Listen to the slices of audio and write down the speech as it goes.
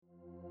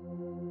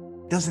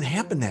doesn't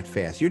happen that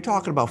fast. You're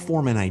talking about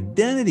forming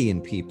identity in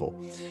people,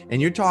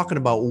 and you're talking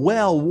about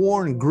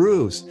well-worn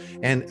grooves,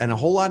 and a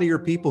whole lot of your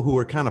people who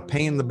are kind of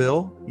paying the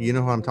bill, you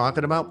know what I'm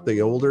talking about?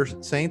 The older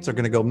saints are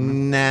going to go,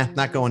 nah,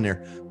 not going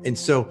there. And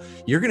so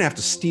you're going to have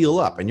to steel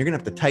up, and you're going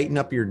to have to tighten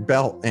up your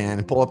belt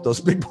and pull up those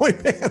big boy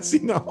pants,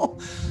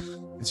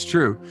 It's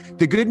true.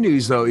 The good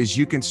news though is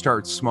you can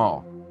start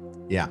small.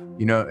 Yeah.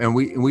 And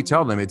we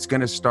tell them it's going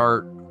to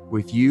start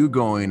with you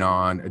going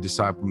on a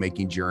disciple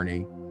making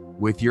journey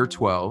with your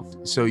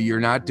 12. So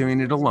you're not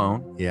doing it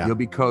alone. Yeah. You'll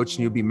be coached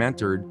and you'll be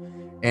mentored.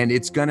 And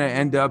it's going to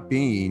end up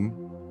being,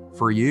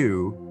 for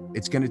you,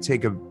 it's going to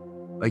take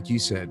like you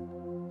said,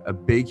 a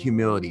big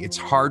humility. It's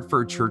hard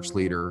for a church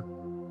leader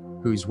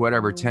who's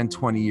 10,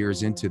 20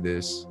 years into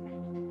this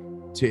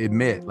to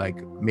admit,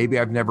 like, maybe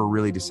I've never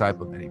really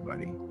discipled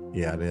anybody.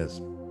 Yeah, it is.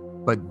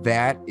 But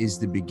that is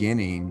the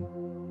beginning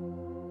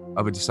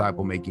of a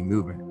disciple making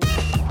movement.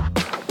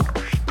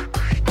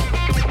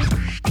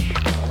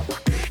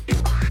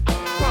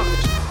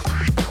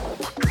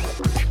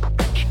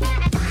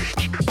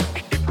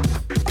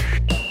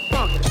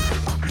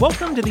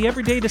 Welcome to the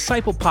Everyday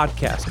Disciple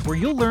Podcast, where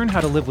you'll learn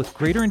how to live with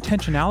greater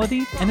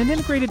intentionality and an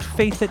integrated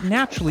faith that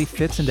naturally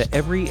fits into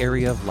every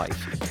area of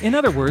life. In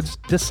other words,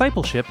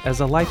 discipleship as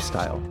a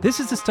lifestyle.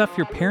 This is the stuff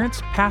your parents,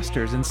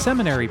 pastors, and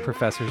seminary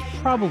professors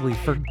probably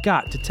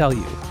forgot to tell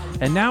you.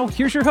 And now,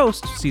 here's your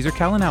host, Caesar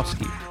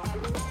Kalinowski.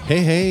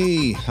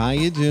 Hey, how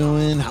you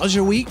doing? How's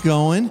your week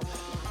going?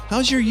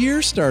 How's your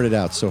year started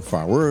out so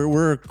far?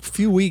 We're a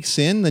few weeks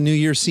in. The new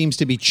year seems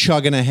to be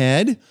chugging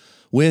ahead.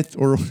 With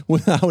or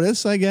without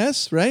us, I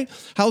guess, right?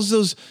 How's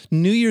those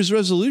New Year's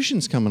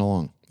resolutions coming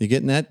along? You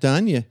getting that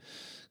done? You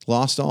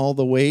lost all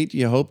the weight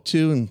you hoped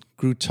to and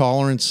grew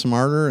taller and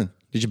smarter? And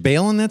did you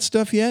bail on that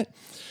stuff yet?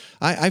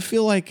 I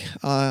feel like,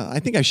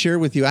 I think I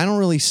shared with you, I don't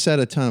really set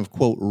a ton of,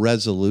 quote,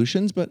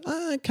 resolutions, but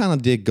I kind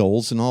of dig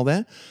goals and all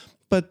that.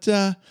 But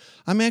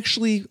I'm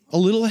actually a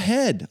little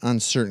ahead on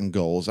certain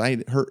goals.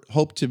 I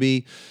hope to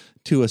be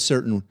to a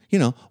certain,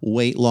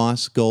 weight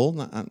loss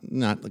goal.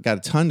 Not got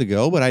a ton to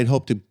go, but I'd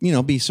hope to,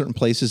 be certain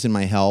places in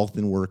my health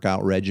and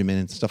workout regimen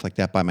and stuff like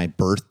that by my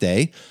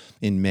birthday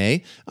in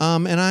May.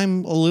 And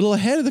I'm a little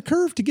ahead of the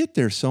curve to get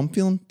there. So I'm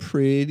feeling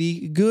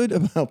pretty good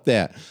about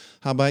that.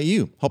 How about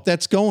you? Hope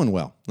that's going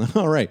well.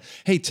 All right.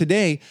 Hey,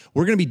 today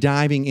we're going to be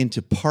diving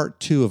into part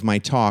 2 of my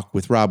talk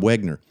with Rob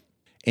Wegner.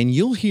 And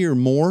you'll hear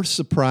more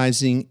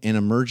surprising and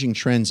emerging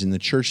trends in the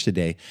church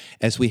today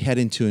as we head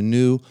into a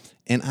new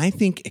and I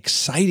think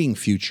exciting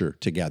future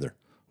together,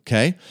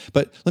 okay?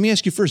 But let me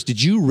ask you first,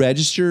 did you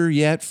register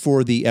yet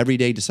for the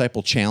Everyday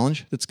Disciple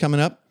Challenge that's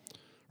coming up?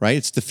 Right?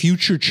 It's the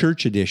Future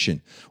Church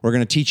Edition. We're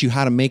going to teach you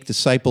how to make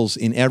disciples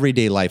in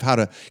everyday life, how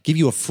to give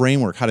you a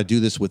framework, how to do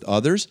this with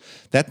others.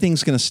 That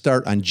thing's going to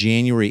start on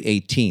January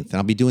 18th. And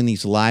I'll be doing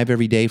these live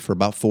every day for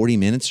about 40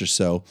 minutes or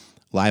so,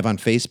 live on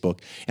Facebook.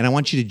 And I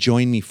want you to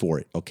join me for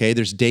it, okay?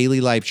 There's daily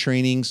live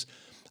trainings.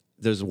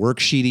 There's a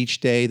worksheet each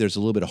day. There's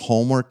a little bit of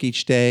homework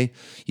each day.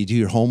 You do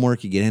your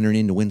homework, you get entered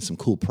in to win some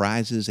cool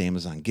prizes,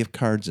 Amazon gift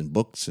cards and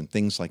books and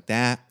things like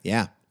that.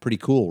 Yeah, pretty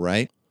cool,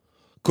 right?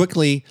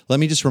 Quickly, let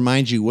me just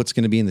remind you what's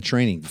going to be in the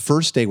training. The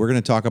first day, we're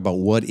going to talk about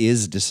what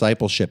is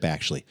discipleship,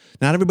 actually.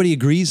 Not everybody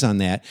agrees on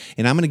that,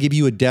 and I'm going to give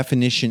you a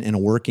definition and a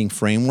working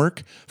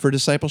framework for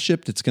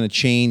discipleship that's going to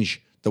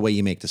change the way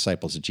you make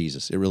disciples of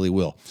Jesus. It really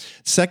will.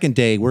 Second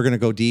day, we're going to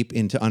go deep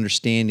into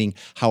understanding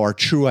how our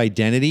true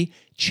identity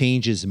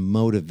changes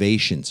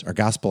motivations, our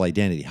gospel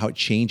identity, how it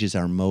changes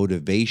our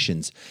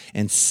motivations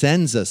and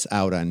sends us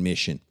out on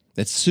mission.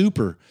 That's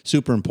super,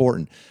 super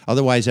important.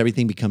 Otherwise,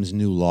 everything becomes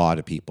new law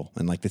to people.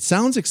 And like, that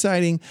sounds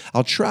exciting.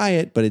 I'll try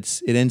it, but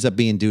it ends up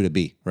being do to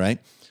be, right?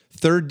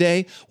 Third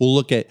day, we'll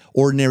look at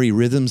ordinary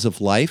rhythms of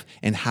life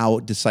and how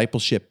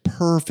discipleship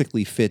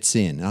perfectly fits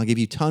in. And I'll give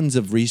you tons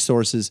of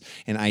resources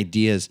and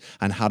ideas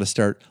on how to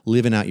start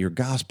living out your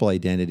gospel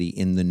identity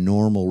in the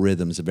normal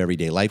rhythms of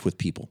everyday life with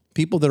people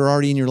that are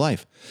already in your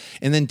life.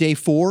 And then day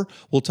 4,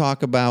 we'll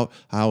talk about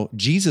how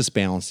Jesus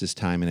balanced his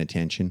time and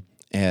attention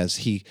as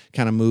he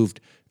kind of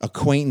moved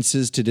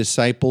acquaintances to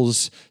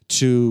disciples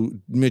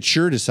to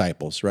mature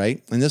disciples,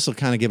 right? And this will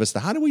kind of give us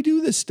how do we do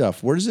this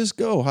stuff? Where does this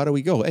go? How do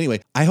we go? Anyway,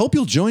 I hope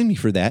you'll join me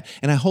for that,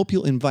 and I hope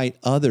you'll invite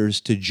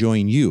others to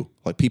join you,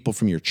 like people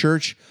from your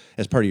church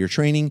as part of your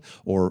training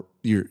or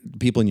your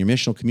people in your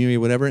missional community or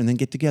whatever, and then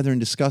get together and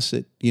discuss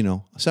it,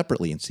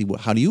 separately and see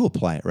how do you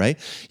apply it, right?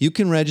 You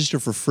can register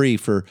for free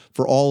for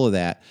all of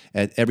that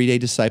at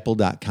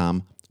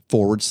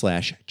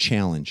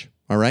everydaydisciple.com/challenge.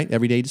 All right,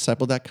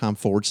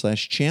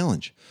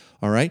 everydaydisciple.com/challenge.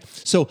 All right,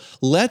 so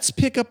let's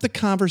pick up the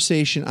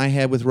conversation I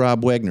had with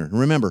Rob Wegner.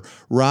 Remember,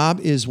 Rob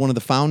is one of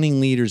the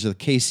founding leaders of the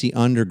KC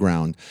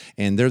Underground,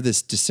 and they're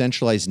this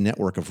decentralized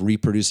network of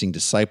reproducing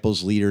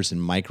disciples, leaders,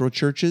 and micro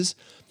churches,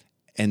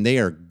 and they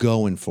are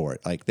going for it.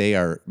 Like, they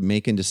are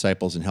making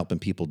disciples and helping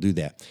people do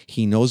that.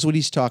 He knows what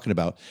he's talking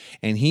about,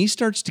 and he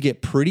starts to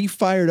get pretty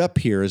fired up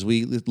here as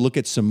we look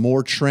at some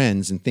more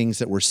trends and things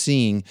that we're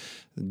seeing,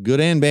 good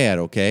and bad,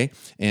 okay?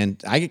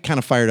 And I get kind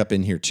of fired up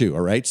in here too,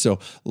 all right? So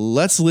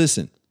let's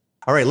listen.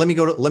 All right, let me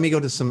go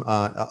to some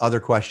other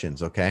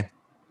questions. Okay.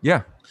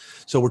 Yeah.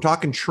 So we're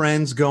talking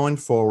trends going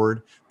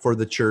forward for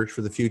the church,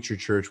 for the future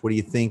church. What are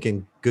you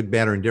thinking? Good,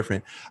 bad, or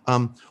indifferent?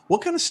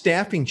 What kind of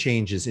staffing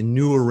changes and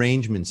new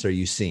arrangements are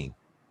you seeing?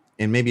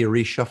 And maybe a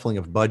reshuffling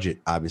of budget.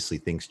 Obviously,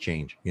 things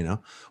change.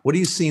 What are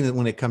you seeing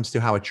when it comes to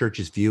how a church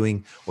is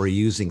viewing or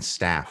using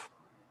staff?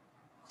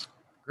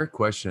 Great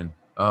question.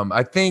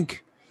 I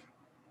think,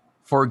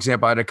 for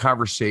example, I had a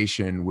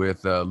conversation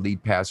with a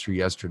lead pastor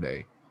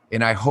yesterday,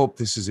 and I hope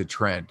this is a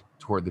trend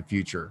toward the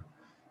future.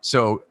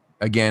 So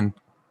again,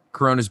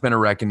 Corona's been a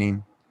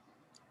reckoning,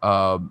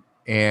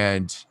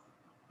 and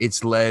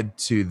it's led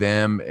to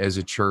them as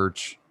a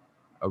church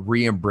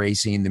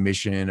re-embracing the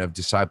mission of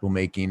disciple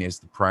making as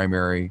the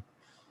primary.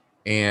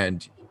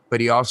 But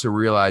he also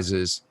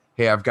realizes,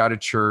 hey, I've got a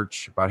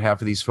church. About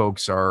half of these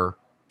folks are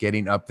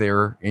getting up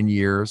there in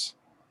years.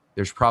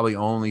 There's probably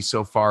only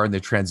so far in the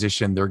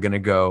transition they're going to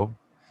go.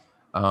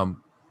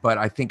 But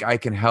I think I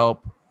can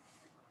help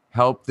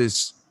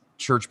this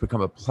church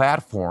become a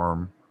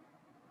platform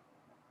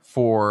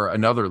for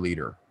another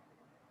leader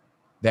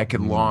that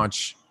can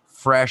launch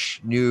fresh,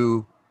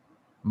 new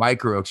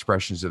micro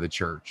expressions of the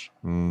church.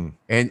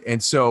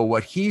 And so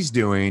what he's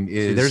doing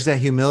is there's that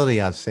humility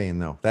I was saying,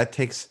 though. That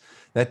takes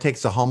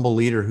a humble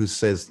leader who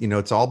says,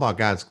 it's all about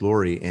God's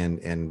glory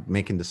and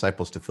making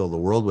disciples to fill the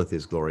world with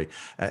his glory.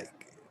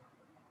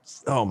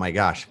 Oh my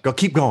gosh.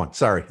 Keep going.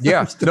 Sorry.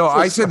 Yeah. No,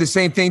 I said the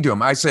same thing to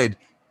him. I said,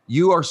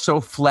 you are so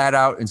flat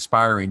out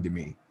inspiring to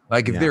me.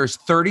 Like if there's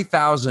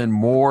 30,000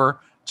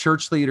 more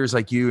church leaders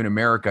like you in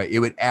America, it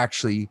would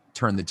actually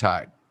turn the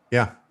tide.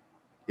 Yeah.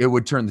 It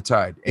would turn the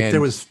tide. If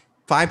there was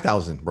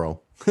 5,000, bro.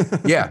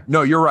 Yeah.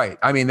 No, you're right.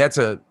 I mean,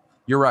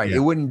 you're right. Yeah. It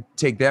wouldn't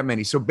take that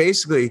many. So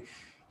basically,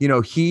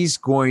 he's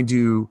going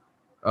to,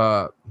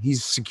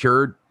 he's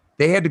secured.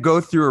 They had to go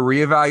through a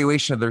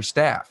reevaluation of their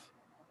staff.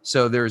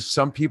 So there's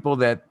some people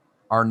that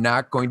are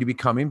not going to be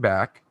coming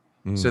back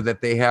so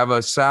that they have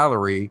a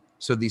salary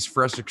so these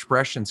fresh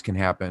expressions can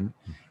happen.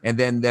 And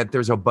then that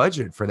there's a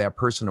budget for that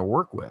person to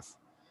work with.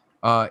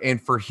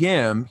 And for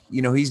him,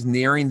 he's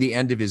nearing the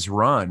end of his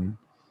run.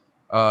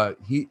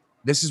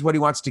 This is what he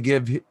wants to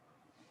give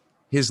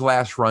his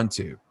last run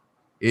to,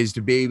 is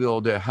to be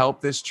able to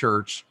help this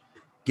church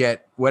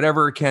get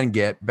whatever it can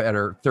get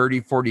better,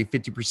 30, 40,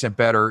 50%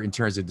 better in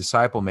terms of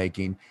disciple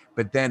making,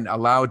 but then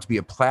allow it to be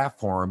a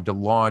platform to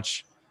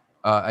launch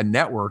a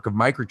network of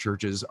micro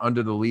churches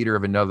under the leader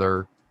of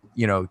another,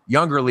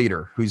 younger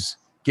leader who's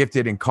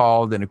gifted and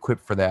called and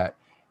equipped for that.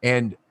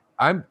 And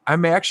I'm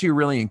actually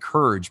really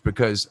encouraged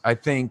because I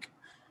think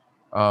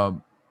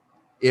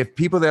if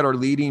people that are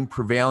leading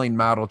prevailing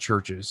model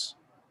churches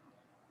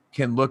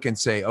can look and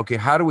say, okay,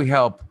 how do we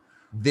help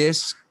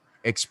this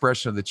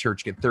expression of the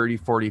church get 30,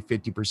 40,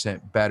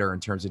 50% better in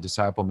terms of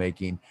disciple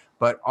making,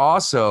 but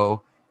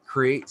also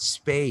create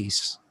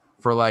space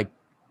for like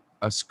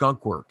a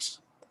Skunk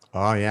Works.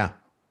 Oh yeah.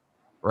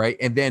 Right.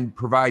 And then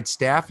provide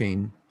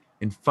staffing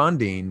and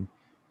funding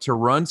to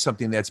run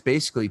something that's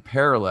basically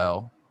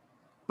parallel,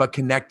 but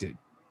connected.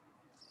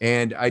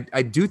 And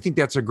I do think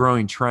that's a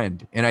growing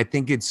trend. And I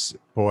think it's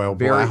boy,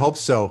 I hope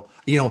so.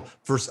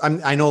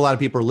 I know a lot of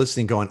people are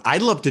listening going,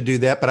 I'd love to do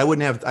that, but I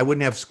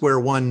wouldn't have square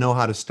one know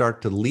how to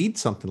start to lead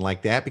something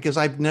like that because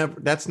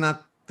that's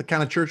not the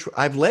kind of church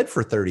I've led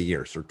for 30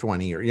 years or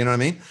 20 years. You know what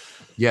I mean?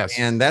 Yes.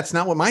 And that's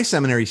not what my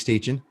seminary's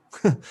teaching,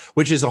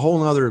 which is a whole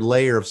nother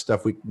layer of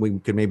stuff we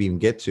could maybe even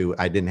get to.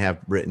 I didn't have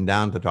written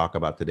down to talk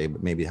about today,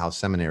 but maybe how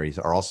seminaries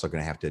are also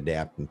going to have to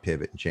adapt and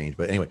pivot and change.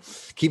 But anyway,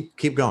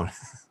 keep going.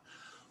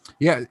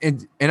 Yeah.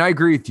 And I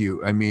agree with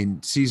you. I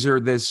mean, Caesar,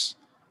 this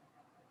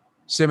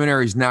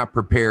seminary is not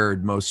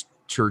prepared most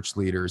church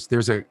leaders.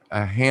 There's a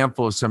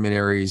handful of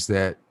seminaries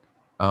that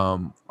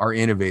are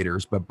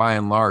innovators, but by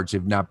and large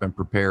have not been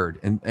prepared.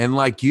 And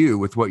like you,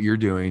 with what you're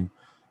doing,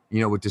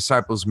 with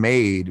Disciples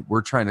Made,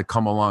 we're trying to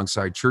come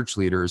alongside church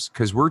leaders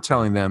because we're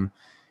telling them,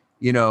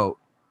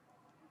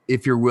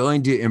 if you're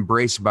willing to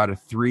embrace about a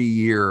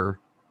 3-year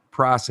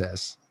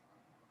process,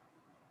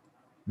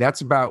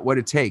 that's about what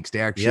it takes to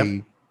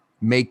actually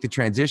make the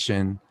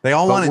transition. They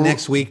all want it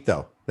next week,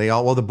 though.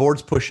 The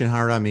board's pushing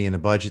hard on me and the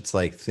budget's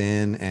like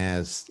thin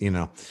as,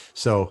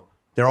 so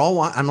they're all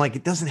I'm like,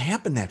 it doesn't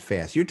happen that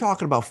fast. You're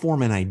talking about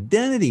forming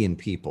identity in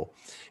people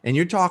and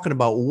you're talking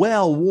about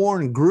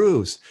well-worn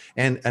grooves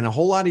and a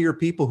whole lot of your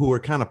people who are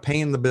kind of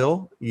paying the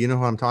bill. You know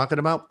who I'm talking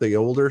about? The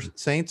older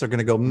saints are going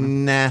to go,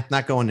 nah,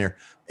 not going there.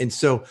 And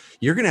so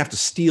you're going to have to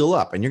steel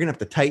up and you're going to have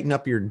to tighten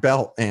up your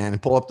belt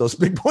and pull up those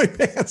big boy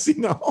pants,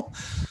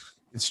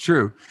 It's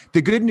true.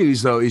 The good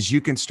news, though, is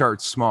you can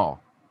start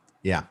small.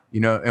 Yeah.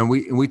 And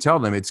we tell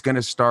them it's going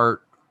to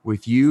start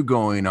with you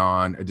going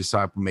on a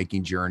disciple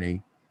making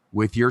journey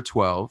with your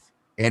 12,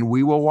 and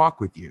we will walk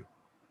with you.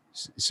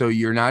 So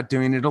you're not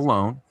doing it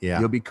alone. Yeah.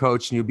 You'll be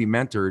coached and you'll be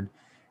mentored.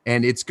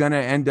 And it's going to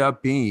end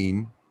up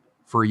being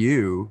for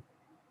you.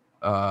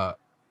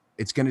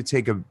 It's going to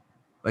take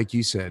like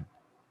you said,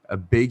 a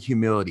big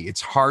humility.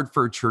 It's hard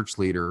for a church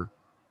leader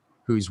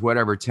who's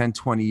 10,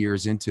 20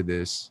 years into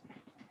this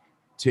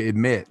to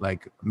admit,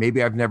 like,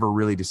 maybe I've never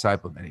really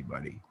discipled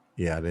anybody.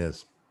 Yeah, it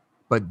is.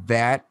 But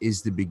that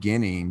is the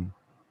beginning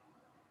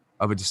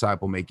of a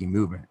disciple making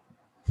movement.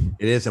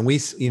 It is. And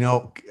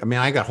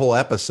I got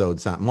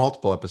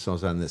multiple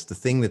episodes on this. The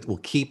thing that will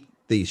keep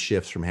these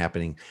shifts from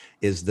happening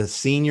is the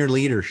senior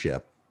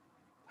leadership,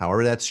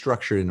 however that's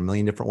structured in a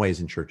million different ways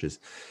in churches.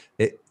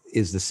 It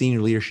is the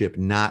senior leadership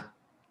not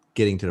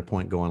getting to the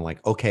point going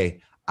like,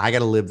 okay, I got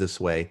to live this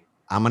way.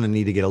 I'm going to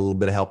need to get a little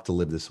bit of help to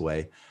live this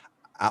way.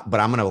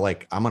 But I'm going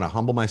to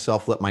humble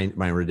myself, let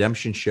my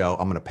redemption show.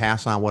 I'm going to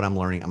pass on what I'm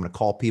learning. I'm going to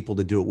call people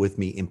to do it with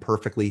me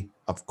imperfectly.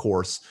 Of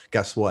course,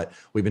 guess what?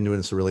 We've been doing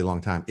this a really long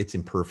time. It's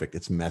imperfect.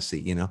 It's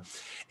messy,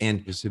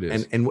 and yes, it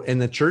is.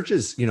 And the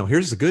churches,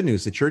 here's the good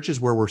news. The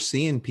churches where we're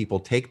seeing people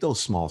take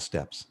those small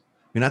steps.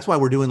 That's why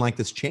we're doing like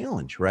this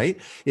challenge, right?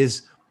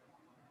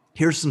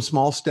 Here's some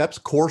small steps,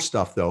 core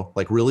stuff though,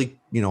 like really,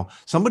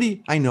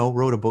 somebody I know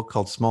wrote a book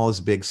called Small is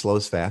Big, Slow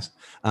is Fast.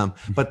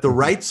 But the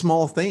right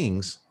small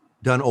things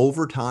done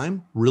over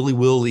time really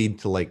will lead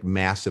to like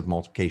massive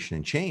multiplication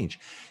and change.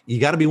 You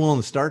got to be willing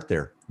to start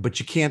there, but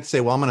you can't say,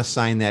 well, I'm going to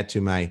assign that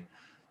to my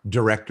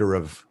director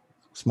of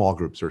small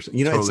groups or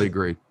something. Totally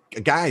agree.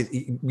 Guys,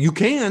 you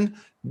can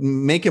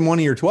make him one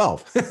of your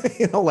 12,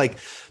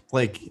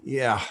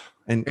 yeah.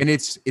 And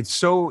it's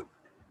so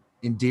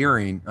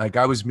endearing. Like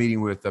I was meeting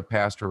with a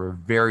pastor of a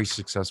very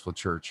successful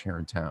church here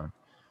in town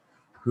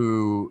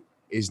who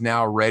is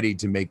now ready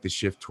to make the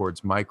shift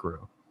towards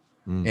micro.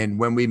 And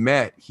when we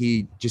met,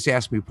 he just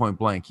asked me point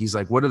blank. He's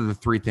like, what are the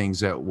 3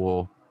 things that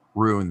will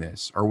ruin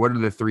this? Or what are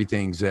the 3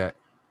 things that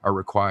are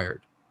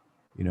required?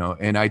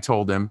 And I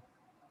told him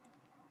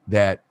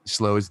that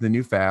slow is the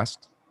new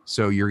fast.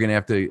 So you're going to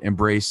have to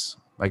embrace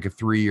like a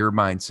 3-year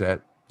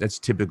mindset. That's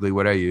typically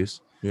what I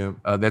use. Yeah.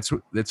 That's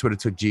what it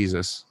took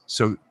Jesus.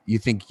 So you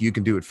think you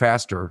can do it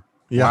faster?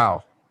 Yeah.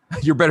 Wow.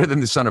 You're better than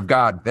the Son of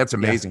God. That's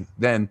amazing.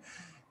 Yeah. Then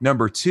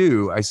number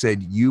 2, I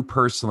said, you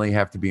personally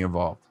have to be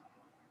involved.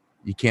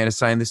 You can't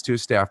assign this to a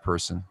staff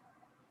person,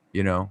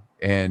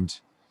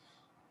 and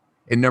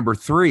number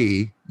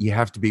 3, you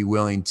have to be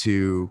willing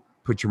to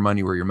put your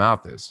money where your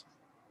mouth is.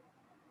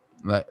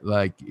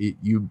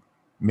 You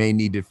may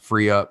need to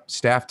free up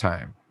staff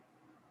time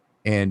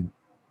and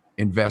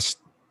invest.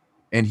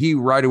 And he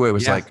right away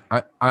was like,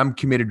 I'm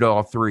committed to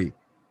all 3.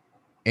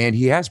 And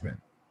he has been.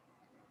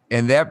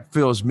 And that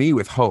fills me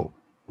with hope,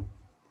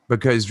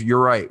 because you're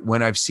right.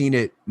 When I've seen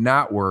it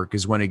not work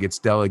is when it gets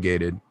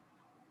delegated.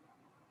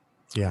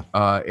 Yeah.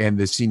 And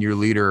the senior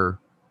leader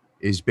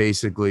is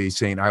basically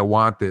saying, I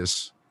want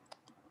this,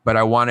 but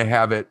I want to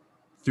have it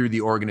through the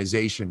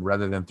organization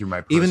rather than through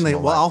my personal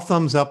life. I'll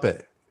thumbs up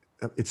it.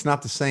 It's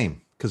not the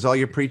same because all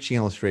your preaching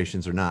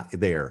illustrations are not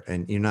there,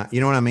 and you're not,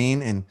 you know what I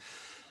mean? And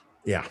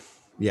yeah.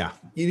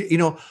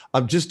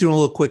 I'm just doing a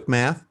little quick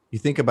math. You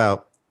think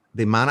about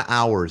the amount of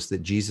hours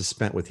that Jesus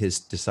spent with his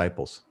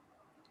disciples,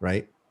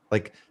 right?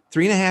 Like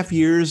 3.5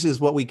 years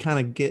is what we kind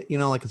of get,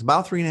 like it's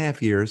about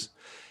 3.5 years.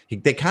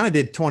 They kind of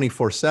did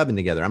 24/7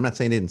 together. I'm not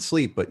saying they didn't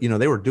sleep, but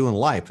they were doing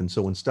life. And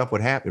so when stuff would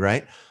happen,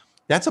 right?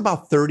 That's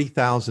about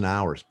 30,000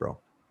 hours, bro.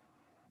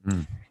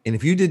 And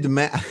if you did the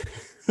math,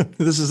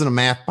 this isn't a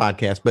math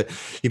podcast, but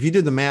if you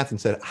did the math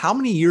and said, how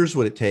many years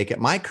would it take at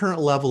my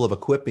current level of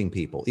equipping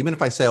people? Even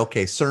if I say,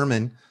 okay,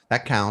 sermon,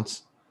 that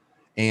counts.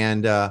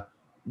 And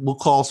we'll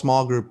call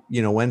small group,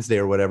 Wednesday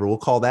or whatever. We'll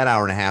call that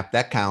 1.5 hours.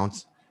 That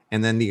counts.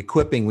 And then the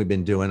equipping we've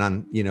been doing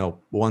on,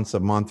 once a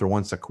month or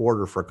once a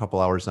quarter for a couple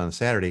hours on a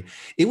Saturday,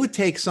 it would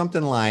take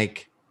something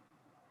like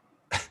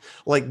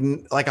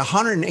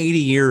 180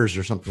 years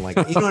or something like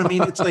that. You know what I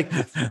mean? It's like,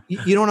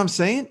 you know what I'm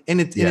saying?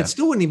 And it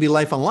still wouldn't even be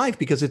life on life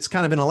because it's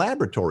kind of in a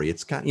laboratory.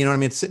 It's kind of, you know what I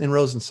mean? It's sitting in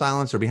rows in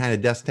silence or behind a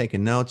desk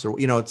taking notes or,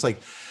 it's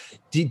like,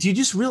 do you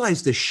just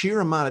realize the sheer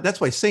amount of, that's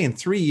why saying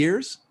 3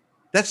 years,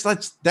 that's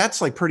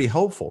like pretty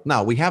hopeful.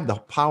 Now we have the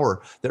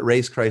power that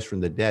raised Christ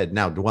from the dead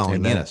now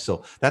dwelling in us.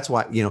 So that's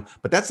why,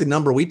 but that's the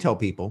number we tell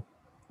people,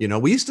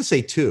 we used to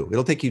say 2,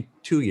 it'll take you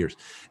 2 years.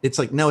 It's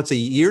like, no, it's a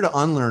year to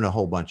unlearn a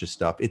whole bunch of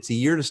stuff. It's a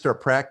year to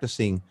start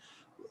practicing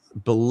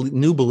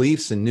new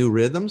beliefs and new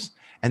rhythms.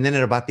 And then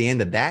at about the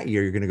end of that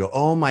year, you're going to go,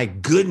 oh my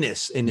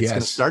goodness. And it's going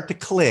to start to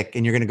click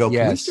and you're going to go,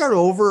 can we start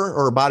over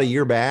or about a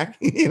year back?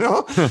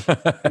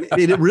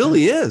 It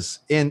really is.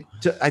 And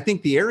I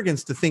think the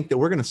arrogance to think that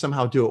we're going to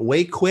somehow do it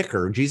way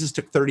quicker. Jesus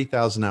took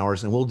 30,000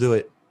 hours and we'll do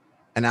it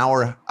an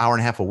hour and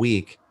a half a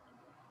week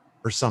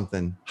or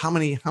something. How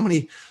many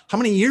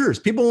years?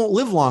 People won't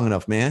live long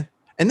enough, man.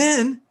 And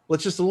then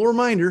let's just a little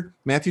reminder,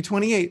 Matthew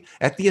 28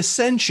 at the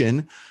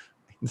ascension.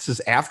 This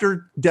is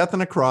after death on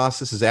a cross.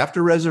 This is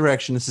after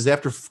resurrection. This is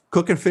after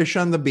cooking fish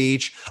on the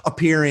beach,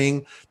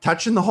 appearing,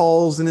 touching the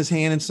holes in his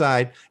hand and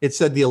side. It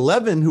said the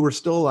 11 who were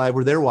still alive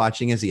were there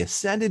watching as he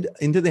ascended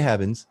into the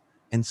heavens,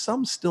 and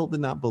some still did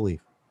not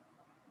believe.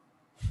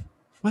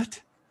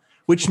 What?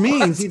 Which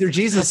means either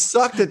Jesus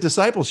sucked at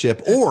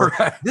discipleship or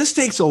this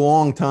takes a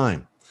long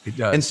time. It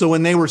does. And so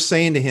when they were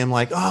saying to him,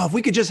 like, oh, if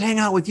we could just hang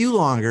out with you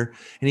longer.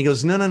 And he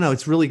goes, no,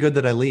 it's really good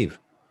that I leave.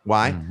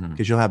 Why?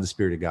 Because you'll have the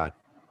Spirit of God.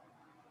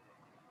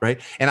 Right.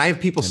 And I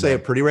have people say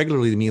it pretty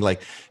regularly to me,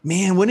 like,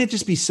 man, wouldn't it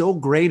just be so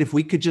great if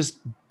we could just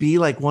be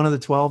like one of the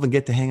 12 and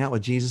get to hang out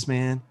with Jesus,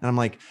 man? And I'm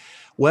like,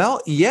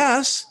 well,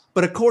 yes,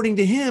 but according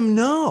to him,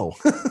 no.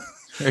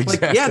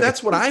 Exactly. Like, yeah,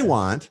 that's what I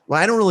want.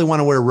 Well, I don't really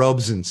want to wear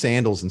robes and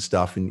sandals and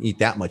stuff and eat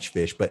that much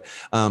fish, but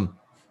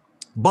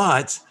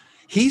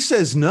he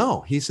says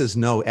no. He says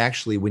no.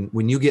 Actually,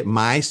 when you get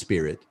my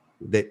spirit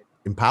that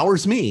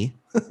empowers me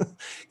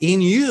in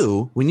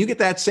you, when you get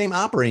that same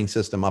operating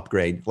system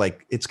upgrade,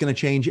 like, it's going to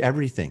change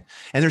everything.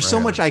 And there's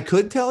so much I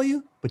could tell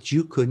you, but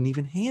you couldn't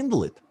even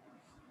handle it.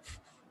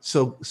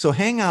 So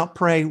hang out,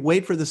 pray,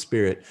 wait for the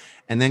Spirit,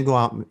 and then go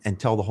out and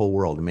tell the whole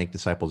world and make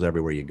disciples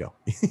everywhere you go.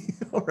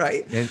 All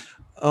right. And,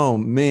 oh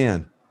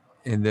man.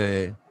 And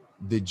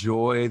the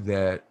joy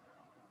that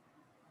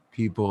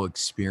people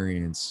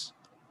experience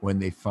when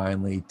they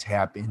finally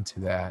tap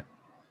into that.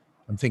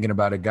 I'm thinking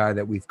about a guy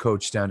that we've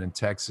coached down in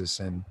Texas,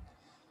 and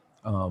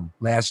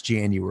last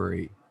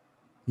January,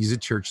 he's a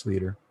church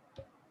leader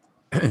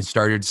and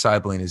started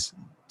discipling his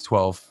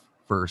 12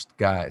 first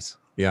guys.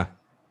 Yeah.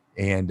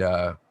 And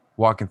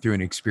walking through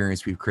an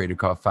experience we've created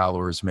called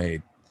Followers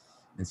Made.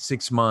 In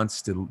 6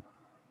 months to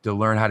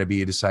learn how to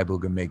be a disciple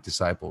who can make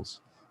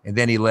disciples. And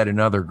then he led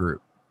another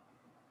group.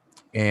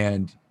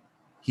 And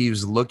he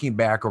was looking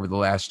back over the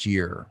last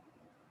year.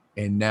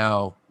 And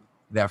now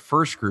that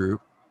first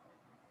group,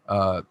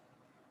 now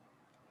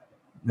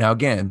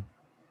again,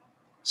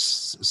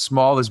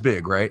 small is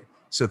big, right?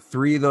 So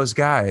 3 of those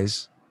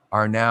guys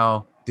are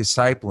now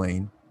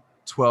discipling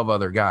 12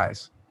 other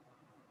guys.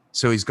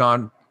 So he's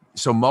gone.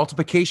 So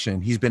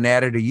multiplication, he's been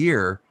at it a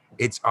year.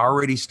 It's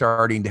already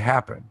starting to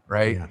happen,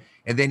 right? Yeah.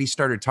 And then he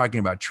started talking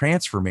about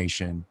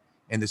transformation,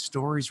 and the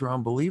stories were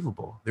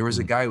unbelievable. There was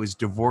a guy who was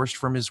divorced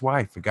from his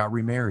wife and got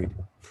remarried.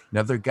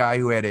 Another guy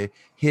who had a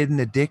hidden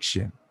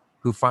addiction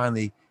who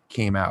finally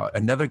came out.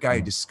 Another guy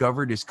who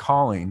discovered his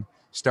calling,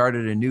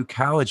 started a new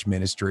college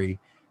ministry,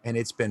 and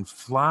it's been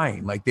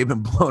flying. Like, they've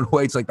been blown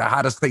away. It's like the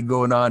hottest thing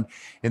going on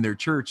in their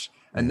church.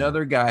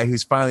 Another guy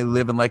who's finally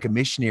living like a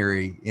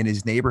missionary in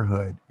his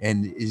neighborhood,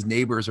 and his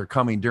neighbors are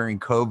coming during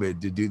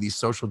COVID to do these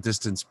social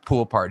distance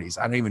pool parties.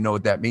 I don't even know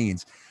what that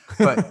means,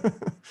 but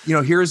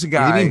here's a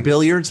guy. You mean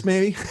billiards,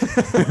 maybe?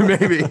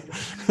 Maybe,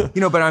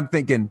 but I'm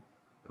thinking,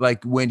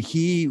 like, when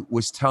he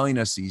was telling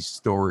us these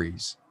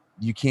stories,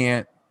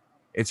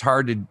 it's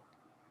hard to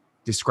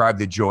describe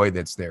the joy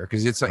that's there.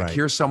 Cause it's like,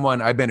 here's someone,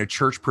 I've been a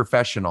church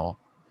professional,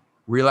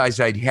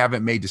 realized I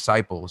haven't made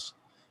disciples,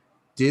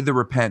 did the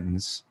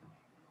repentance,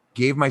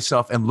 gave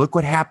myself, and look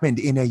what happened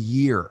in a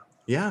year.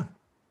 Yeah.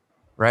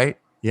 Right.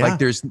 Yeah.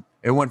 Like,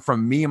 it went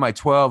from me and my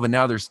 12, and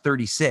now there's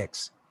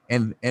 36.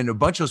 And a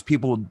bunch of those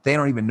people, they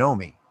don't even know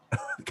me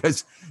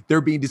because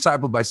they're being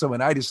discipled by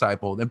someone I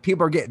discipled, and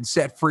people are getting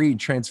set free and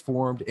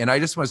transformed. And I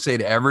just want to say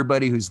to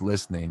everybody who's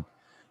listening,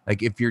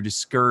 like, if you're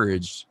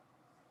discouraged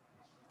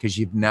because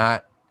you've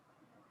not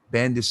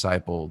been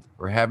discipled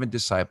or haven't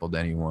discipled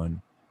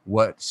anyone,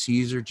 what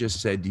Caesar just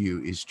said to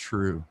you is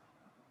true.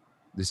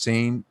 The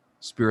same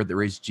Spirit that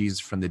raised Jesus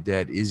from the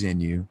dead is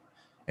in you.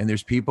 And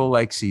there's people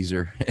like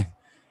Caesar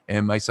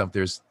and myself.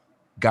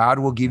 God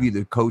will give you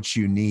the coach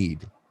you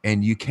need,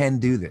 and you can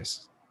do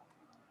this.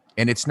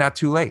 And it's not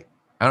too late.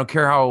 I don't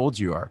care how old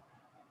you are.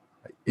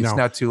 It's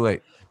not too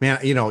late. Man,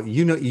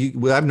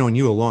 I've known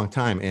you a long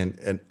time,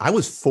 and I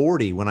was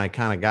 40 when I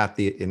kind of got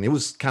and it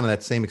was kind of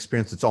that same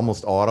experience. It's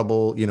almost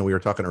audible. We were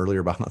talking earlier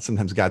about how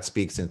sometimes God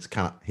speaks and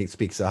he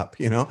speaks up,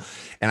 and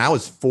I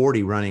was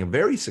 40 running a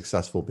very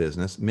successful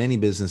business, many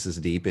businesses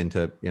deep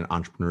into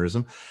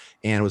entrepreneurism.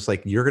 And it was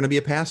like, you're going to be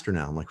a pastor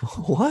now. I'm like,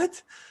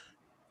 what?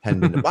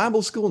 Hadn't been to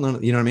Bible school. No,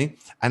 you know what I mean?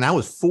 And I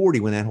was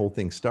 40 when that whole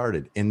thing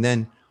started. And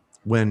then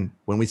when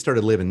we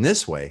started living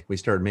this way, we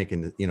started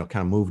making, kind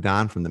of moved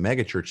on from the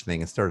mega church thing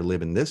and started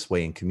living this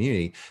way in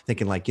community,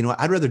 thinking like,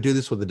 I'd rather do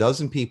this with a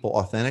dozen people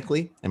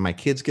authentically, and my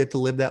kids get to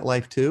live that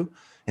life too.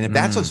 And if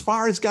that's as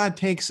far as God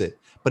takes it,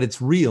 but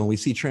it's real and we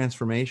see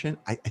transformation,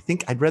 I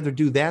think I'd rather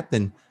do that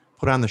than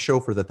put on the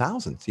show for the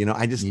thousands.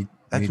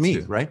 That's me,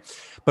 right?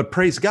 But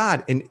praise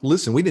God. And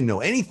listen, we didn't know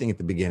anything at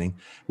the beginning.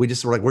 We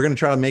just were like, we're going to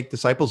try to make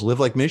disciples live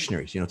like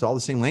missionaries. It's all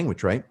the same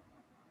language, right?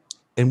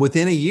 And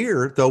within a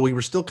year, though we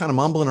were still kind of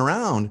mumbling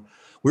around,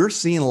 we were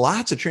seeing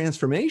lots of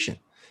transformation.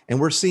 And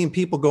we're seeing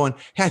people going,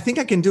 hey, I think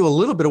I can do a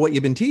little bit of what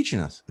you've been teaching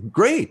us.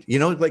 Great.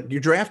 Like,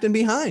 you're drafting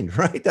behind,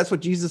 right? That's what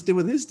Jesus did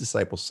with his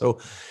disciples. So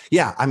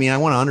yeah, I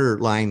want to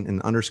underline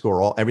and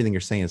underscore everything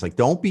you're saying. Is like,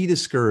 don't be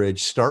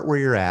discouraged. Start where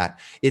you're at.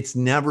 It's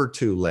never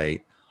too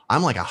late.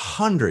 I'm like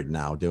 100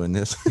 now doing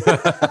this.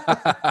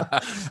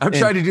 I'm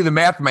trying to do the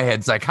math in my head.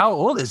 It's like, how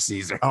old is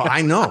Caesar? Oh,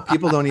 I know.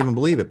 People don't even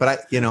believe it.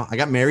 But I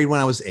got married when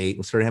I was 8.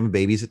 We started having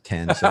babies at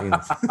 10. So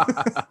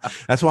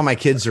that's why my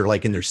kids are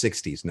like in their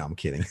 60s. No, I'm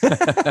kidding.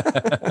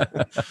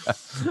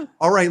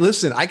 All right,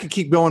 listen, I could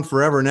keep going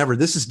forever and ever.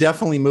 This has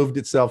definitely moved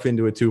itself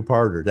into a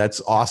 2-parter.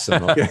 That's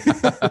awesome. Okay.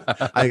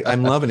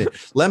 I'm loving it.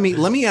 Let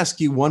me ask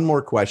you one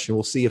more question.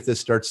 We'll see if this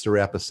starts to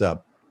wrap us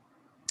up.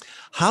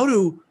 How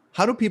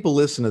do people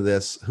listen to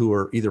this who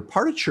are either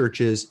part of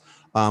churches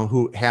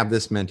who have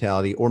this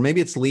mentality, or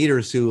maybe it's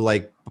leaders who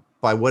like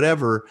by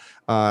whatever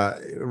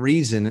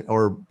reason,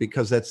 or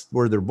because that's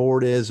where their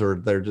board is, or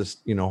they're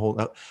just, hold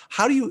up.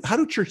 How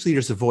do church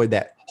leaders avoid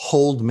that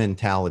hold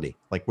mentality?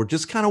 Like, we're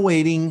just kind of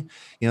waiting,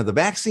 the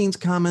vaccine's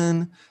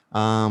coming.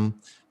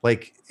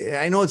 Like,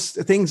 I know it's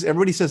things,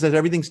 everybody says that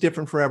everything's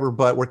different forever,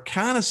 but we're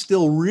kind of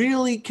still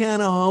really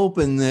kind of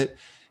hoping that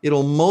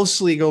it'll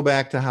mostly go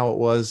back to how it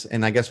was.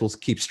 And I guess we'll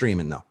keep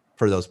streaming though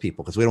for those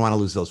people, because we don't want to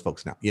lose those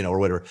folks now, or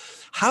whatever.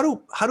 How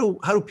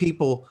do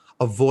people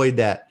avoid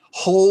that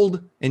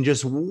hold and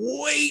just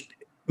wait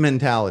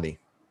mentality?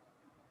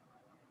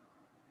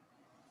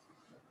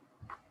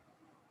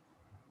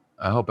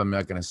 I hope I'm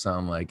not going to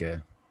sound like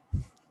a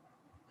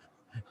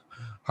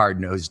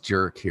hard-nosed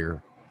jerk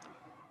here.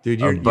 Dude,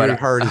 your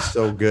heart is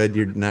so good.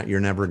 You're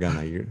never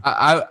gonna.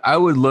 I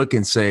would look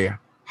and say,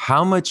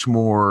 how much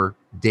more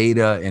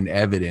data and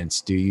evidence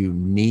do you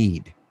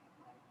need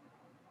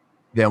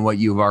than what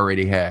you've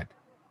already had?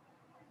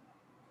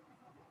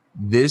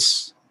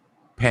 This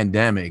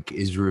pandemic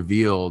has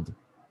revealed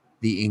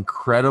the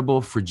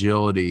incredible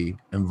fragility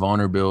and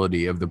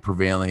vulnerability of the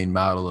prevailing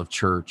model of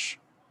church.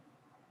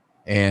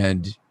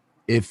 And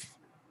if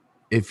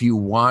you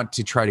want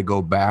to try to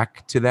go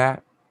back to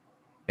that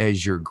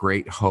as your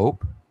great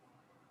hope,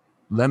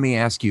 let me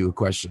ask you a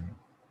question.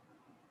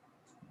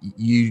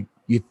 You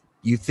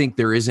think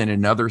there isn't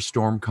another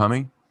storm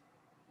coming?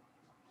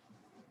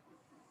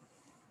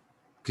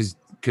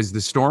 Because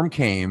the storm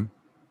came,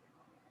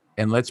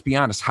 and let's be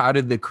honest, how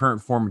did the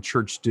current form of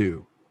church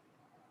do?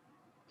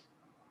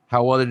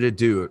 How well did it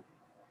do it?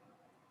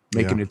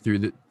 Making it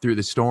through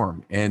the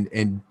storm.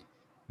 And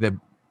the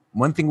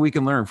one thing we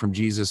can learn from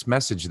Jesus'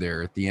 message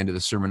there at the end of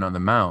the Sermon on the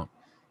Mount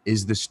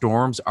is the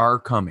storms are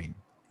coming.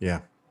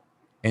 Yeah.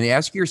 And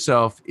ask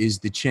yourself, is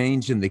the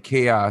change and the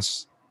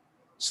chaos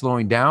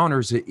slowing down, or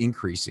is it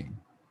increasing?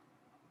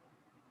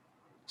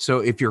 So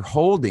if you're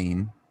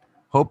hoping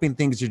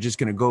things are just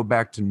going to go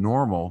back to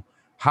normal,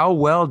 how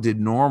well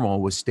did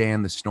normal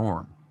withstand the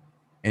storm?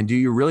 And do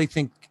you really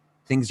think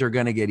things are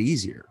going to get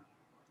easier?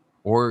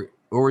 Or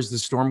is the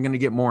storm going to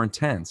get more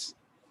intense?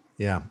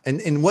 Yeah.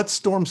 And what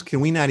storms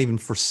can we not even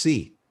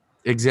foresee?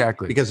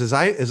 Exactly. Because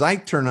as I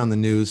turn on the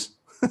news,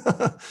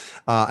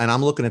 and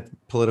I'm looking at the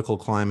political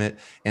climate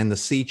and the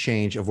sea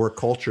change of where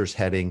culture's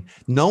heading,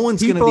 no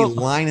one's going to be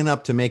lining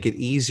up to make it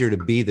easier to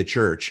be the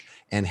church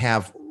and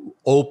have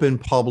open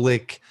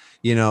public,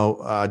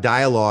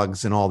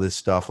 dialogues and all this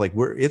stuff. Like,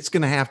 it's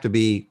going to have to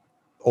be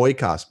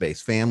oikos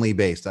based, family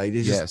based.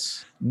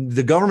 Yes.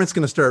 The government's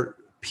going to start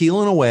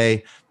peeling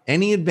away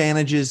any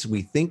advantages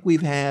we think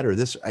we've had, or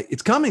this.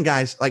 It's coming,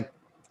 guys. Like,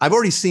 I've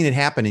already seen it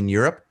happen in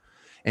Europe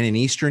and in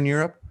Eastern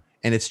Europe.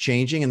 And it's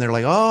changing, and they're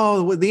like,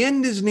 oh, the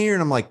end is near.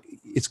 And I'm like,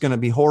 it's going to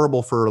be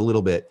horrible for a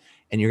little bit,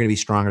 and you're going to be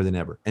stronger than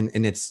ever. And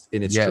it's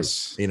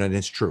yes. True, and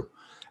it's true.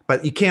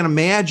 But you can't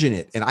imagine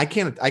it. And I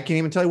can't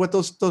even tell you what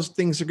those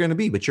things are going to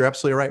be. But you're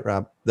absolutely right,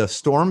 Rob. The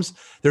storms,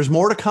 there's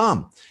more to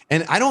come.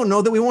 And I don't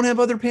know that we won't have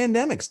other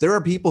pandemics. There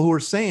are people who are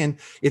saying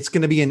it's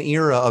going to be an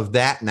era of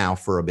that now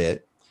for a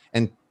bit.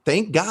 And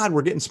thank God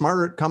we're getting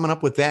smarter at coming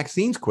up with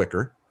vaccines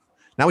quicker.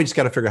 Now we just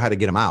got to figure out how to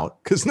get them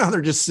out, because now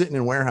they're just sitting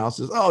in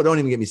warehouses. Oh, don't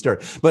even get me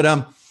started.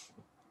 But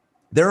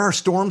there are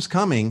storms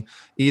coming,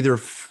 either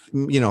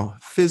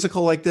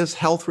physical like this,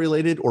 health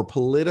related, or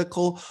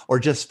political, or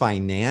just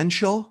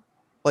financial.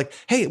 Like,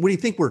 hey, what do you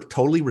think? We're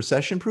totally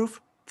recession proof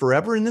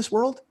forever in this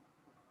world?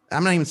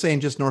 I'm not even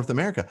saying just North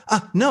America.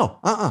 No.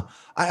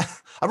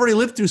 I've already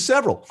lived through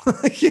several.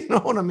 You know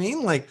what I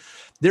mean? Like,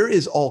 there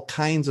is all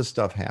kinds of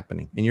stuff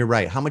happening. And you're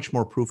right. How much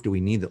more proof do we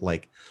need that?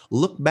 Like,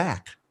 look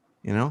back.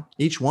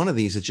 Each one of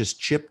these is just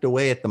chipped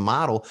away at the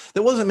model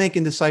that wasn't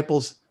making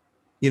disciples,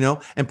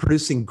 and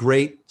producing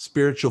great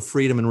spiritual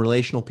freedom and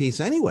relational peace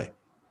anyway.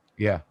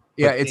 Yeah.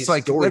 Yeah. But it's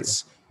like,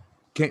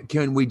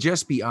 can we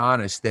just be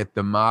honest that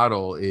the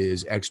model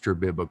is extra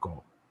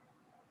biblical?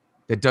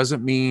 That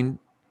doesn't mean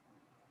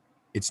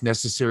it's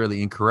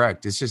necessarily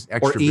incorrect. It's just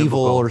extra or evil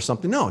biblical. Or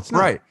something. No, it's not.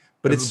 Right.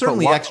 But it's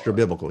certainly extra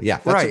biblical. Yeah.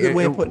 That's a good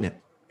way of putting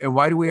it. And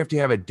why do we have to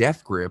have a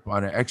death grip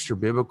on an extra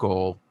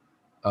biblical,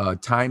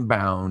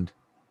 time-bound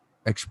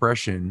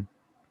expression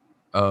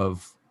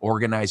of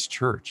organized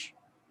church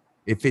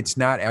if it's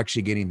not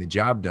actually getting the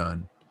job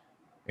done?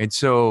 And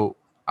so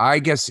I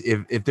guess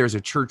if there's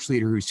a church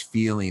leader who's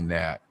feeling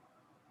that,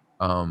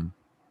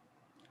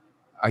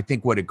 I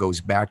think what it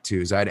goes back to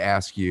is I'd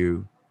ask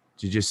you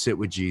to just sit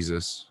with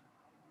Jesus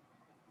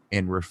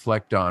and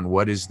reflect on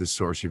what is the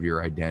source of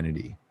your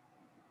identity.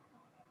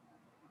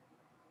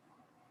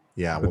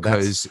 Yeah, well,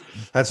 because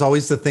that's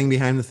always the thing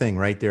behind the thing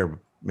right there,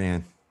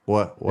 man.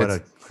 What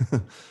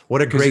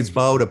a great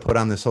bow to put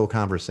on this whole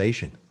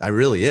conversation. I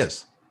really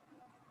is.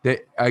 I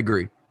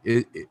agree.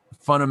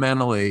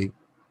 Fundamentally,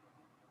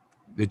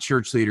 the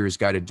church leader has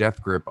got a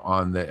death grip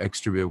on the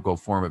extra biblical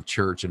form of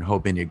church and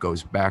hoping it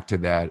goes back to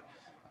that.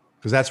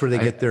 Because that's where they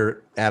get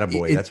their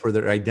attaboy. That's where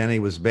their identity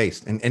was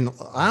based. And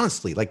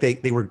honestly, like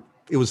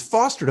it was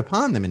fostered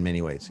upon them in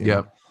many ways.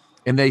 Yeah.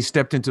 And they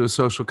stepped into a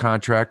social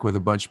contract with a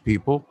bunch of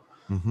people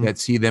that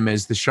see them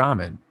as the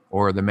shaman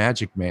or the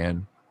magic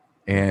man.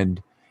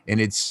 And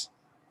it's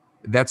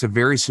that's a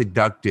very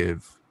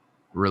seductive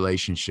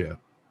relationship.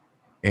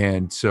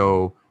 And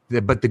so,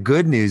 but the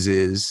good news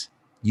is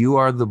you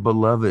are the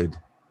beloved,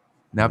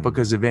 not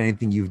because of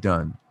anything you've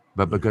done,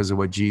 but because of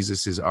what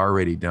Jesus has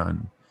already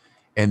done.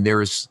 And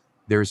there's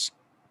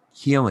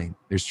healing,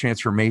 there's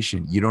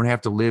transformation. You don't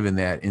have to live in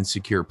that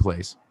insecure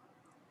place.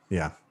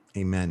 Yeah.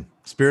 Amen.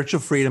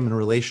 Spiritual freedom and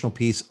relational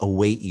peace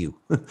await you.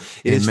 It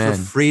is Amen.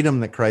 for freedom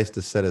that Christ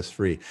has set us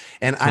free.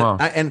 And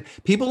and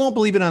people don't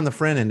believe it on the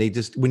front end. They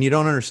just, when you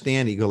don't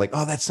understand it, you go like,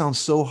 oh, that sounds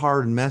so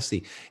hard and messy.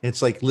 And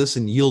it's like,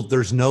 listen,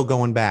 there's no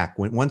going back.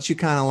 Once you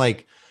kind of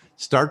like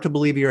start to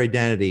believe your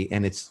identity,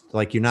 and it's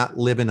like you're not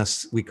living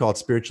we call it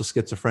spiritual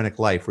schizophrenic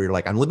life, where you're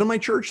like, I'm living my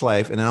church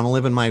life and then I'm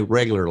living my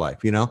regular life,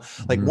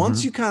 like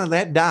once you kind of,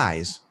 that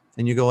dies,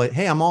 and you go like,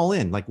 hey, I'm all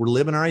in. Like, we're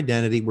living our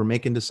identity. We're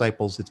making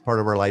disciples. It's part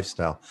of our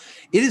lifestyle.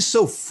 It is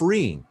so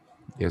freeing.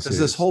 Yes, because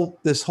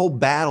this whole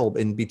battle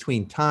in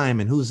between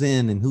time and who's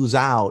in and who's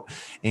out,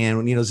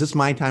 and is this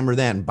my time or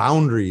that, and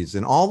boundaries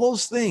and all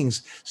those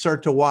things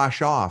start to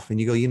wash off.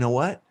 And you go, you know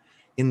what?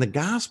 In the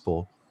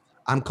gospel,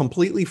 I'm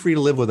completely free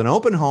to live with an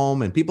open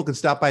home, and people can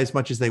stop by as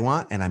much as they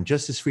want. And I'm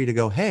just as free to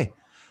go, hey,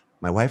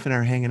 my wife and I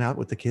are hanging out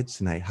with the kids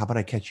tonight. How about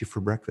I catch you for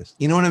breakfast?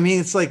 You know what I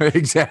mean? It's like,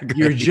 exactly,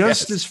 you're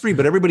just as free,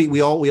 but everybody,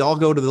 we all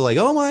go to the like,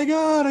 oh my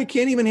God, I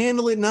can't even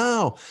handle it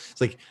now.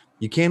 It's like,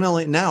 you can't handle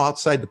it now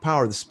outside the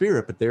power of the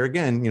Spirit. But there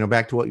again,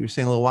 back to what you were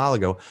saying a little while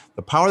ago,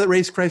 the power that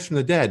raised Christ from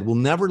the dead will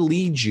never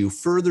lead you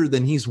further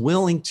than he's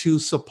willing to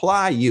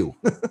supply you.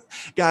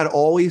 God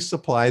always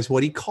supplies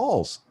what he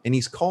calls. And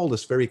he's called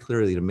us very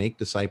clearly to make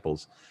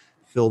disciples,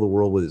 fill the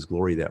world with his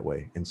glory that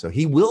way. And so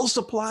he will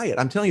supply it.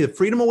 I'm telling you, the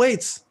freedom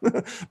awaits,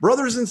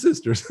 brothers and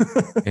sisters.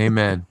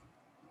 Amen.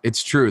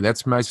 It's true.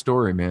 That's my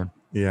story, man.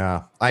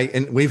 Yeah.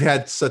 And we've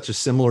had such a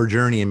similar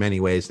journey in many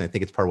ways. And I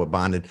think it's part of what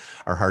bonded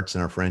our hearts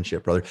and our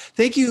friendship, brother.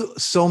 Thank you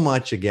so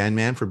much again,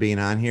 man, for being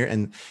on here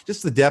and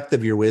just the depth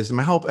of your wisdom.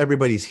 I hope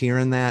everybody's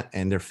hearing that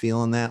and they're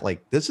feeling that.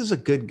 Like, this is a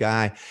good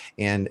guy.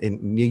 And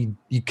you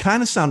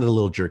kind of sounded a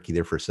little jerky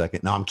there for a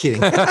second. No, I'm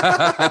kidding. Well,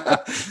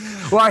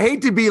 I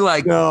hate to be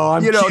like, no,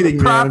 I'm kidding,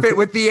 the prophet man.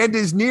 with the end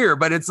is near,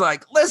 but it's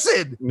like,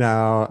 listen.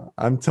 No,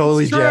 I'm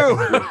totally jagging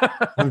with you.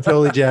 I'm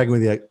totally jagging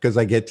with you because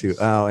I get to.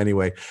 Oh,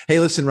 anyway.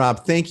 Hey, listen,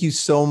 Rob, thank you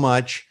so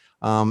much.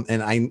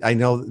 And I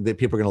know that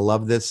people are going to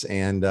love this,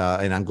 and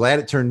I'm glad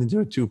it turned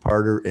into a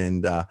two-parter.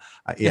 And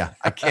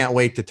I can't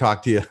wait to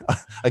talk to you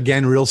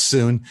again real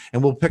soon.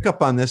 And we'll pick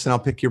up on this, and I'll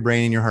pick your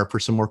brain and your heart for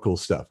some more cool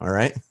stuff. All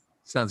right.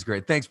 Sounds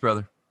great. Thanks,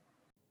 brother.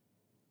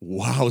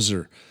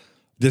 Wowzer.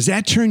 Does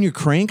that turn your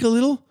crank a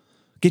little?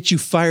 Get you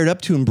fired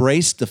up to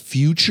embrace the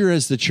future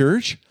as the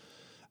church?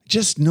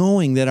 Just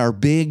knowing that our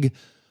big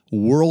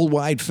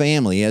worldwide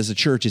family as a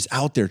church is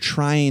out there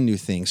trying new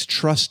things,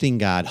 trusting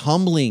God,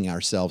 humbling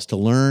ourselves to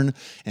learn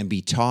and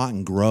be taught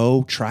and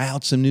grow, try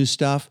out some new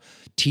stuff,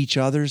 teach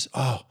others.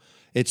 Oh,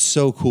 it's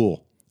so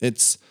cool.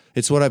 It's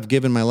what I've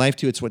given my life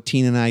to. It's what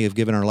Tina and I have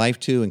given our life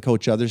to and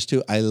coach others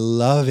to. I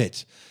love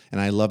it. And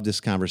I love this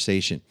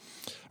conversation.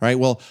 All right,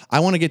 well,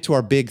 I want to get to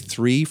our big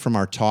three from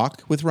our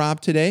talk with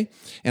Rob today.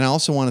 And I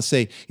also want to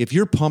say, if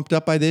you're pumped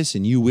up by this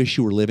and you wish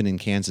you were living in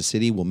Kansas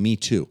City, well, me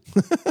too.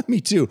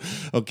 Me too,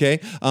 okay?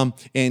 And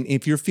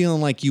if you're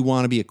feeling like you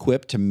want to be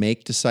equipped to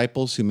make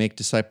disciples who make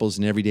disciples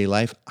in everyday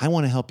life, I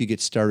want to help you get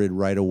started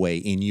right away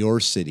in your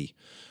city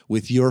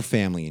with your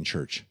family in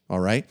church, all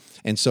right?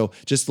 And so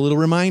just a little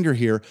reminder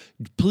here,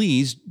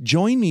 please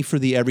join me for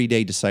the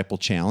Everyday Disciple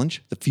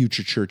Challenge, the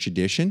Future Church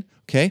Edition,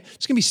 okay?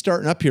 It's going to be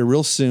starting up here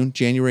real soon,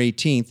 January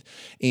 18th,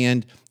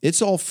 and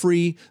it's all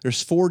free.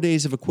 There's 4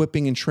 days of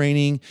equipping and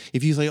training.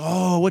 If you say,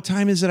 oh, what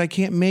time is it? I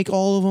can't make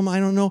all of them. I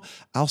don't know.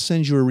 I'll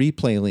send you a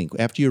replay link.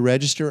 After you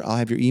register, I'll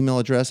have your email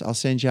address. I'll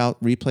send you out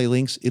replay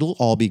links. It'll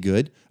all be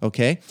good,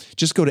 okay?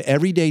 Just go to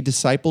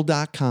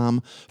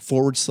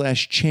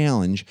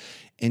everydaydisciple.com/challenge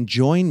and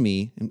join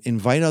me, and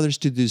invite others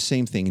to do the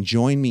same thing, and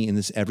join me in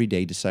this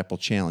Everyday Disciple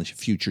Challenge,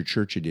 Future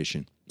Church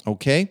Edition,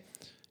 okay?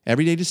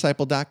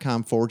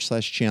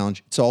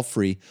 everydaydisciple.com/challenge. It's all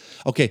free.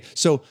 Okay,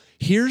 so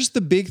here's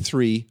the big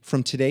three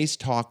from today's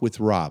talk with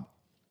Rob.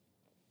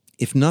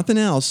 If nothing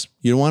else,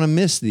 you don't want to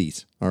miss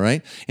these, all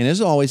right? And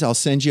as always, I'll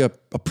send you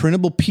a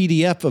printable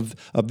PDF of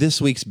this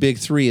week's big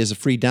three as a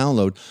free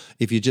download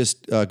if you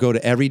just go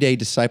to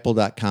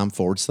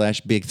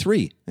everydaydisciple.com/big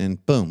three,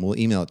 and boom, we'll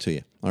email it to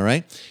you, all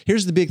right?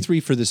 Here's the big three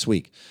for this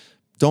week.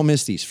 Don't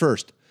miss these.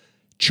 First,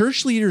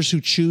 church leaders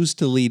who choose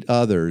to lead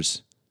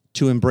others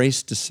to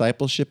embrace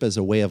discipleship as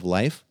a way of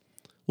life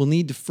will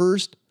need to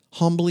first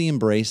humbly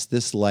embrace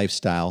this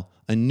lifestyle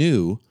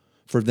anew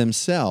for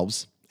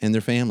themselves and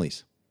their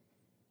families.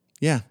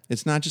 Yeah,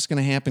 it's not just going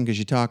to happen because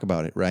you talk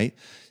about it, right?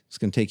 It's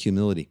going to take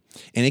humility.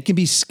 And it can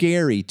be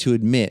scary to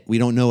admit we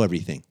don't know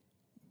everything.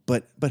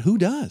 But who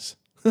does?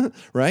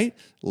 Right?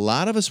 A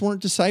lot of us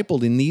weren't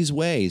discipled in these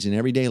ways in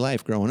everyday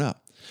life growing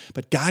up.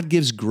 But God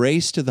gives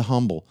grace to the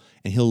humble,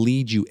 and he'll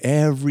lead you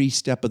every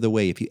step of the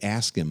way if you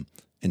ask him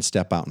and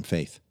step out in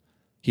faith.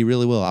 He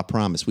really will, I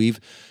promise. We've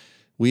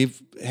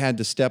We've had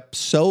to step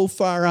so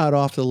far out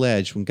off the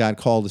ledge when God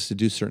called us to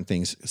do certain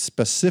things,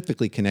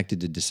 specifically connected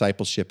to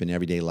discipleship in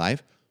everyday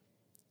life.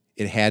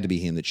 It had to be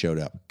him that showed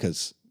up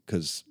because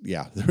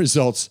the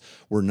results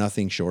were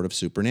nothing short of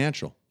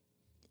supernatural.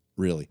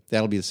 Really,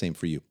 that'll be the same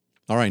for you.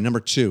 All right,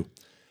 number 2,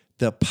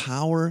 the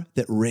power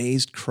that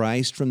raised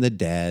Christ from the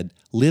dead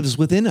lives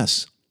within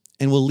us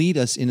and will lead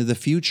us into the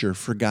future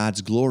for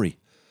God's glory.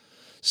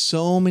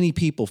 So many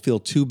people feel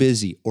too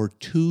busy or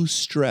too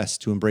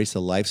stressed to embrace a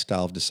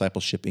lifestyle of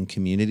discipleship in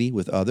community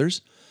with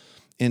others.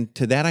 And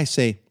to that I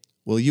say,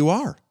 well, you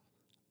are,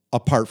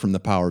 apart from the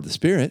power of the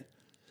Spirit.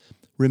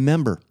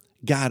 Remember,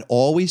 God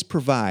always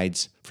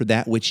provides for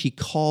that which he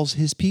calls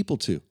his people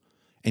to.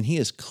 And he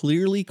has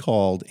clearly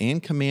called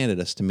and commanded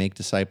us to make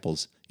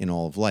disciples in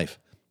all of life.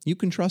 You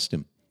can trust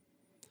him.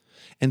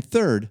 And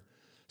third,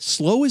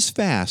 slow is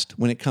fast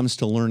when it comes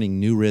to learning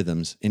new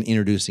rhythms and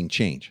introducing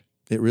change.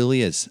 It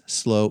really is.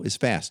 Slow is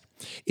fast.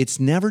 It's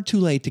never too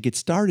late to get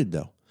started,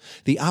 though.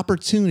 The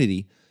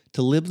opportunity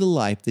to live the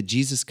life that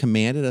Jesus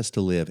commanded us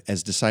to live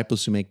as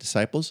disciples who make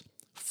disciples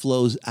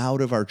flows out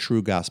of our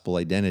true gospel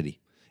identity.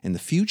 And the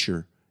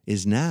future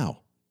is now.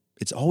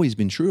 It's always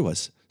been true of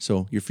us.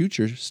 So your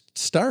future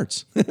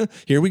starts.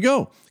 Here we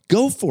go.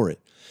 Go for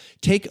it.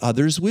 Take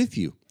others with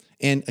you.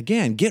 And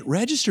again, get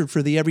registered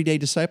for the Everyday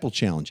Disciple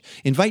Challenge.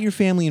 Invite your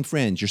family and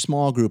friends, your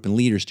small group and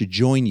leaders to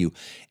join you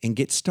and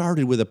get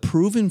started with a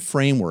proven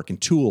framework and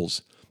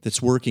tools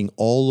that's working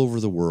all over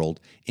the world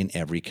in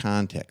every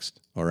context.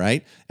 All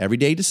right?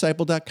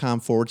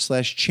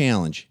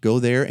 everydaydisciple.com/challenge. Go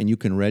there and you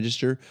can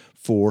register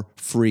for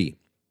free.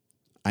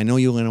 I know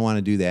you're going to want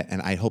to do that,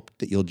 and I hope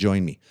that you'll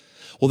join me.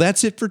 Well,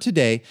 that's it for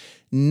today.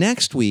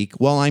 Next week,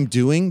 while I'm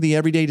doing the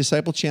Everyday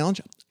Disciple Challenge,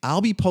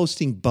 I'll be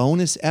posting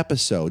bonus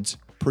episodes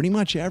pretty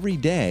much every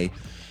day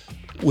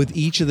with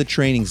each of the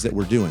trainings that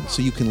we're doing.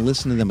 So you can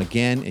listen to them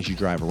again as you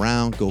drive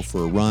around, go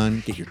for a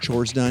run, get your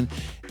chores done.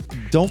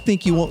 Don't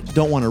think you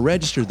don't want to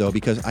register, though,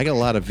 because I got a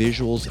lot of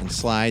visuals and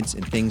slides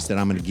and things that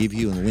I'm going to give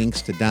you and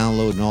links to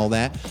download and all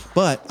that.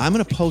 But I'm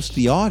going to post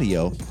the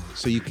audio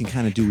so you can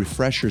kind of do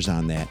refreshers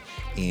on that.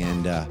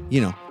 And,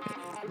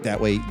 that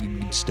way you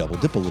just double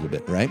dip a little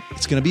bit, right?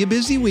 It's going to be a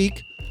busy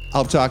week.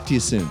 I'll talk to you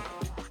soon.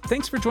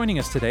 Thanks for joining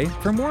us today.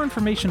 For more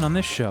information on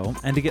this show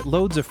and to get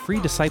loads of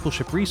free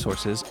discipleship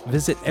resources,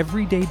 visit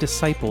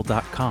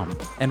everydaydisciple.com.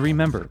 And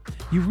remember,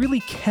 you really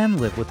can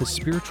live with the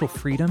spiritual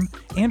freedom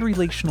and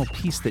relational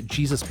peace that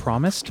Jesus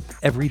promised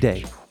every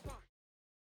day.